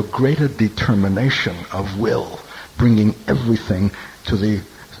by your greater determination of will, bringing everything to the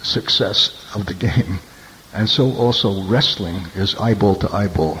success of the game. And so also wrestling is eyeball to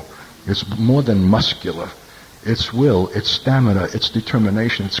eyeball. It's more than muscular. It's will, it's stamina, it's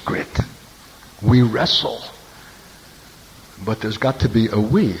determination, it's grit. We wrestle. But there's got to be a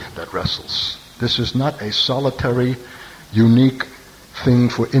we that wrestles. This is not a solitary, unique thing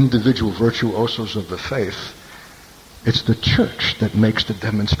for individual virtuosos of the faith. It's the church that makes the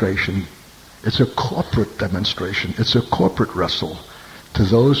demonstration. It's a corporate demonstration. It's a corporate wrestle to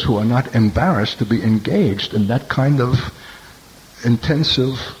those who are not embarrassed to be engaged in that kind of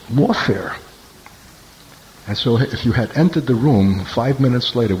intensive warfare. And so if you had entered the room 5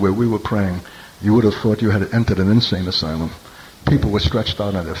 minutes later where we were praying, you would have thought you had entered an insane asylum. People were stretched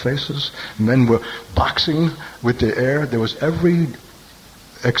out on their faces. Men were boxing with the air. There was every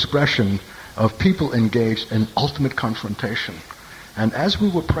expression of people engaged in ultimate confrontation. And as we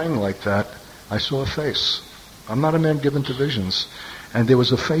were praying like that, I saw a face. I'm not a man given to visions. And there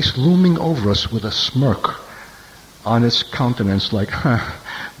was a face looming over us with a smirk on its countenance like,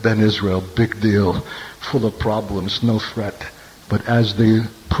 Ben Israel, big deal, full of problems, no threat. But as the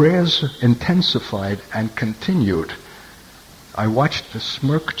prayers intensified and continued, I watched the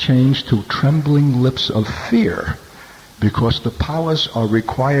smirk change to trembling lips of fear, because the powers are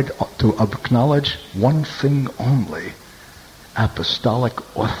required to acknowledge one thing only,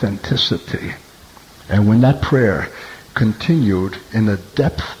 apostolic authenticity. And when that prayer continued in a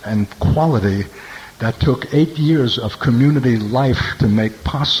depth and quality that took 8 years of community life to make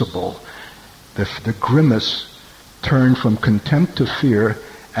possible, the grimace turned from contempt to fear,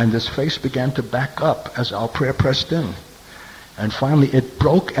 and this face began to back up as our prayer pressed in. And finally it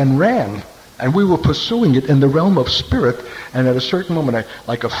broke and ran. And we were pursuing it in the realm of spirit, and at a certain moment,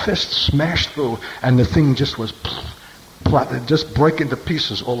 like a fist smashed through, and the thing just was just breaking to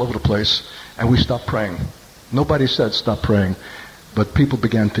pieces all over the place, and we stopped praying. Nobody said stop praying, but people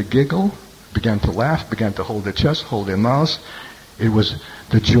began to giggle, began to laugh, began to hold their chest, hold their mouths. It was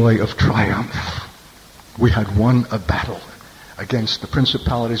the joy of triumph. We had won a battle against the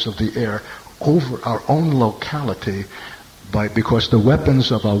principalities of the air over our own locality, because the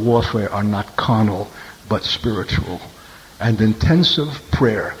weapons of our warfare are not carnal, but spiritual. And intensive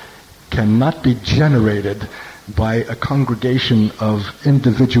prayer cannot be generated by a congregation of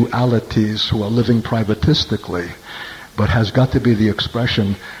individualities who are living privatistically, but has got to be the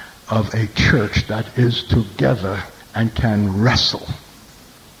expression of a church that is together and can wrestle.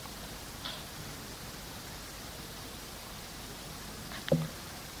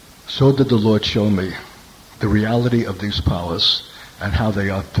 So did the Lord show me the reality of these powers and how they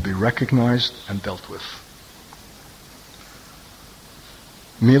are to be recognized and dealt with.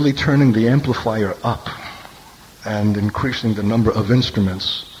 Merely turning the amplifier up and increasing the number of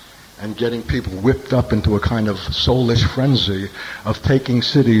instruments and getting people whipped up into a kind of soulish frenzy of taking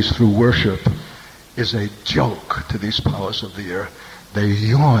cities through worship is a joke to these powers of the air. They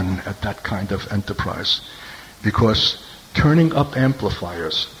yawn at that kind of enterprise, because turning up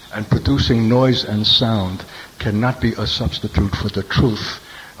amplifiers and producing noise and sound cannot be a substitute for the truth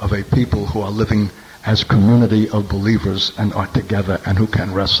of a people who are living as community of believers and are together and who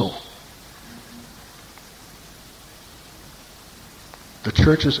can wrestle. The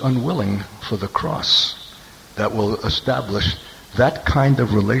church is unwilling for the cross that will establish that kind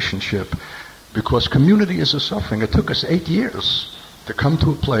of relationship, because community is a suffering. It took us 8 years to come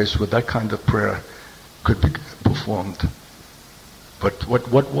to a place where that kind of prayer could be performed. But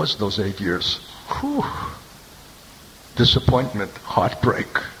what was those 8 years? Whew. Disappointment, heartbreak,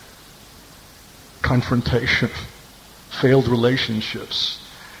 confrontation, failed relationships,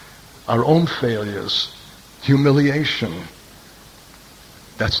 our own failures, humiliation.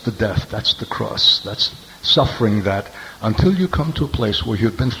 That's the death, that's the cross, that's suffering, that until you come to a place where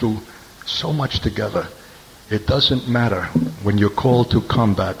you've been through so much together, it doesn't matter when you're called to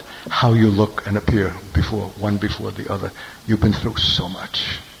combat how you look and appear before the other. You've been through so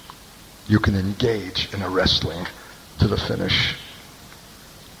much. You can engage in a wrestling to the finish.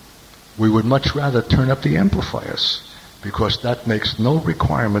 We would much rather turn up the amplifiers, because that makes no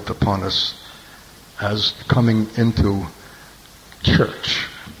requirement upon us as coming into church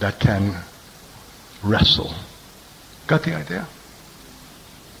that can wrestle. Got the idea?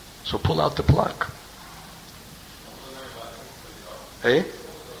 So pull out the plug. Hey?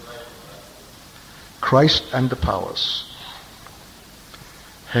 Christ and the Powers.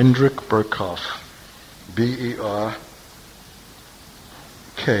 Hendrik Berkhof. Berkhof.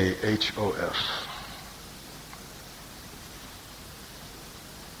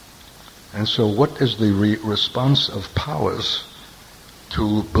 And so what is the response of Powers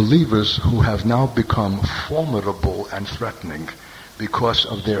to believers who have now become formidable and threatening because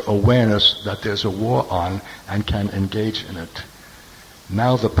of their awareness that there's a war on and can engage in it?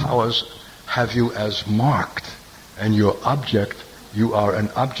 Now the Powers have you as marked, and you are an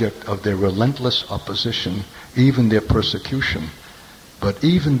object of their relentless opposition, even their persecution. But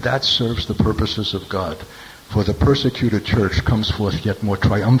even that serves the purposes of God. For the persecuted church comes forth yet more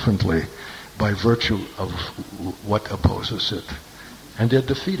triumphantly by virtue of what opposes it. And they're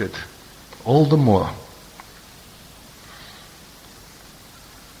defeated all the more.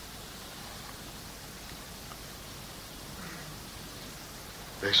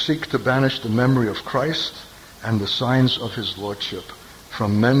 They seek to banish the memory of Christ and the signs of his lordship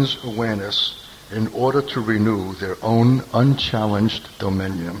from men's awareness in order to renew their own unchallenged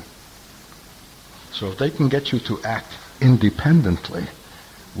dominion. So if they can get you to act independently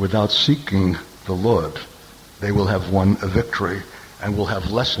without seeking the Lord, they will have won a victory and will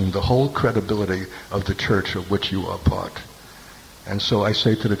have lessened the whole credibility of the church of which you are part. And so I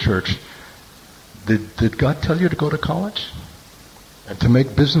say to the church, did God tell you to go to college? And to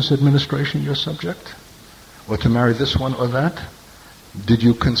make business administration your subject? Or to marry this one or that? Did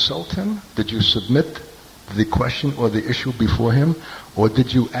you consult him? Did you submit the question or the issue before him? Or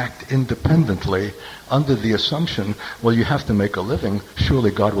did you act independently under the assumption, well, you have to make a living,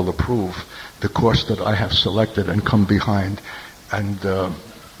 surely God will approve the course that I have selected and come behind and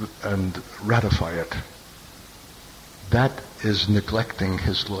ratify it? That is neglecting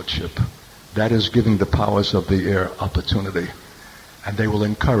his lordship. That is giving the powers of the air opportunity. And they will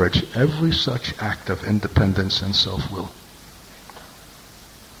encourage every such act of independence and self-will.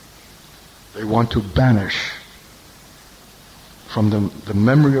 They want to banish from the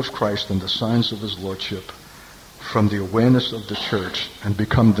memory of Christ and the signs of his lordship, from the awareness of the church, and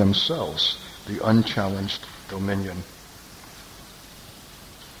become themselves the unchallenged dominion.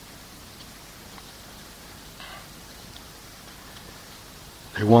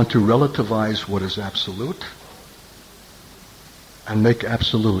 They want to relativize what is absolute and make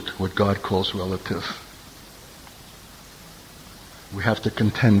absolute what God calls relative. We have to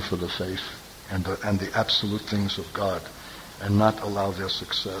contend for the faith and the absolute things of God and not allow their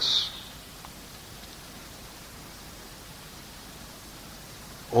success.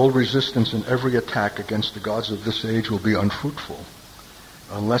 All resistance and every attack against the gods of this age will be unfruitful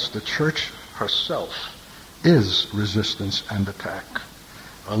unless the church herself is resistance and attack,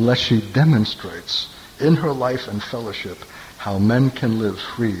 unless she demonstrates in her life and fellowship how men can live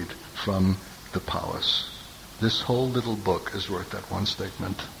freed from the powers. This whole little book is worth that one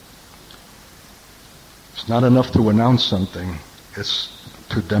statement. It's not enough to announce something, it's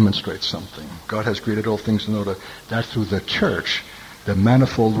to demonstrate something. God has created all things in order that through the church, the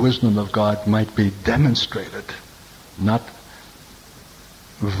manifold wisdom of God might be demonstrated, not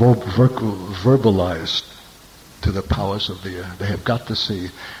verbalized to the powers of the air. They have got to see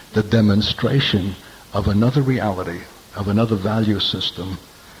the demonstration of another reality, of another value system,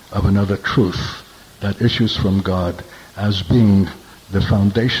 of another truth that issues from God as being the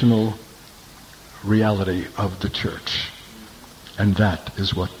foundational reality of the church. And that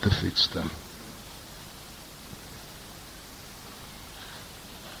is what defeats them.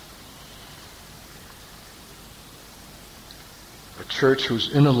 church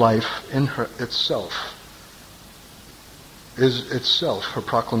whose inner life in her itself is itself her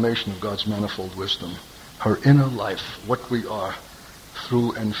proclamation of God's manifold wisdom. Her inner life, what we are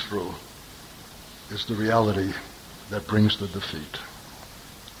through and through, is the reality that brings the defeat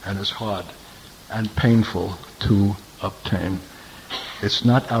and is hard and painful to obtain. It's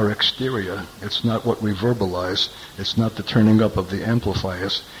not our exterior. It's not what we verbalize. It's not the turning up of the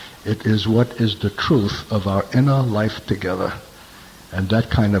amplifiers. It is what is the truth of our inner life together. And that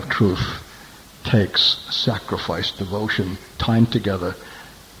kind of truth takes sacrifice, devotion, time together,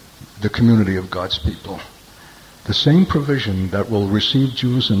 the community of God's people. The same provision that will receive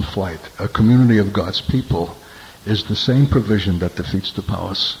Jews in flight, a community of God's people, is the same provision that defeats the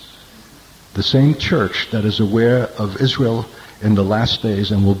powers. The same church that is aware of Israel in the last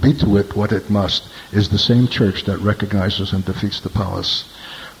days and will be to it what it must is the same church that recognizes and defeats the powers.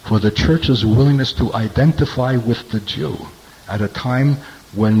 For the church's willingness to identify with the Jew at a time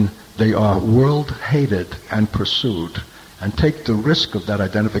when they are world-hated and pursued, and take the risk of that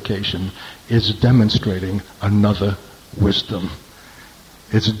identification, is demonstrating another wisdom.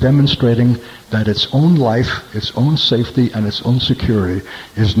 It's demonstrating that its own life, its own safety, and its own security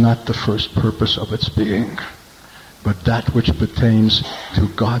is not the first purpose of its being, but that which pertains to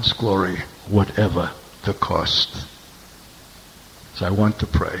God's glory, whatever the cost. So I want to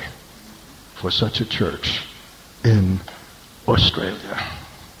pray for such a church in Australia.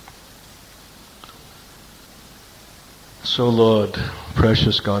 So Lord,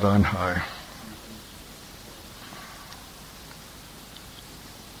 precious God on high,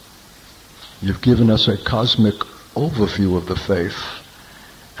 you've given us a cosmic overview of the faith,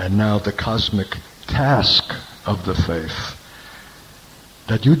 and now the cosmic task of the faith,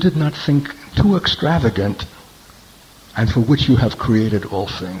 that you did not think too extravagant, and for which you have created all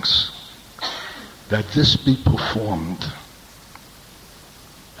things, that this be performed,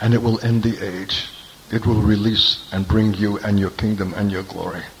 and it will end the age. It will release and bring you and your kingdom and your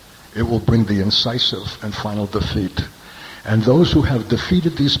glory. It will bring the incisive and final defeat. And those who have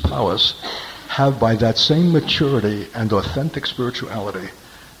defeated these powers have, by that same maturity and authentic spirituality,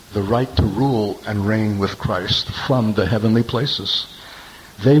 the right to rule and reign with Christ from the heavenly places.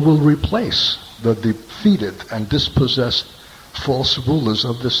 They will replace the defeated and dispossessed false rulers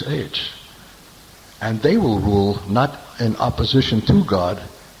of this age. And they will rule not in opposition to God,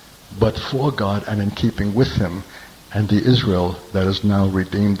 but for God and in keeping with him and the Israel that is now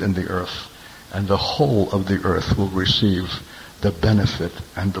redeemed in the earth. And the whole of the earth will receive the benefit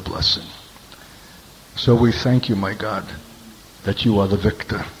and the blessing. So we thank you, my God, that you are the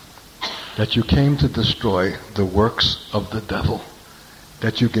victor, that you came to destroy the works of the devil,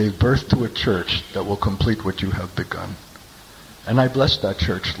 that you gave birth to a church that will complete what you have begun. And I bless that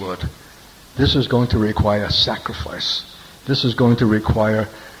church, Lord. This is going to require sacrifice. This is going to require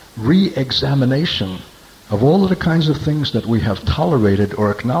re-examination of all of the kinds of things that we have tolerated or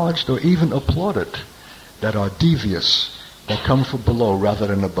acknowledged or even applauded that are devious, that come from below rather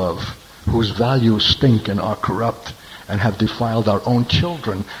than above, whose values stink and are corrupt and have defiled our own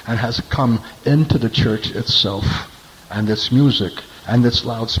children and has come into the church itself and its music and its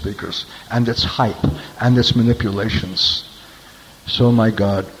loudspeakers and its hype and its manipulations. So, my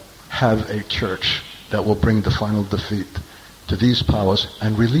God, have a church that will bring the final defeat to these powers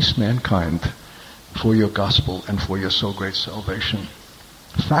and release mankind for your gospel and for your so great salvation.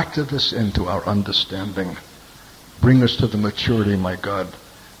 Factor this into our understanding. Bring us to the maturity, my God,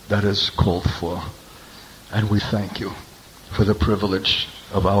 that is called for. And we thank you for the privilege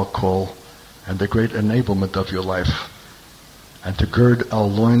of our call and the great enablement of your life, and to gird our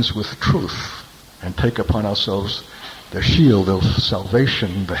loins with truth and take upon ourselves the shield of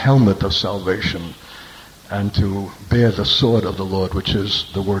salvation, the helmet of salvation, and to bear the sword of the Lord, which is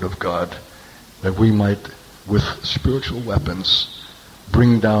the word of God, that we might, with spiritual weapons,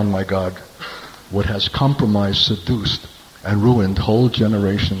 bring down, my God, what has compromised, seduced, and ruined whole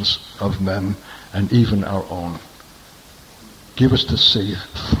generations of men, and even our own. Give us to see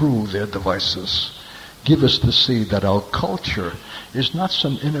through their devices. Give us to see that our culture is not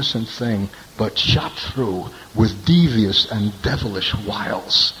some innocent thing, but shot through with devious and devilish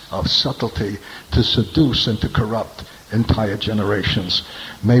wiles of subtlety to seduce and to corrupt entire generations.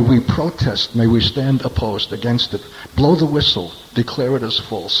 May we protest, may we stand opposed against it, blow the whistle, declare it as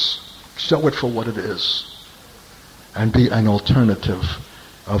false, show it for what it is, and be an alternative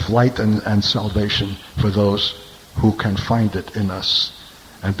of light and salvation for those who can find it in us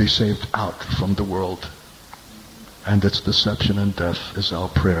and be saved out from the world and its deception and death is our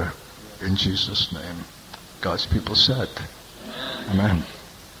prayer in Jesus' name. God's people said, Amen.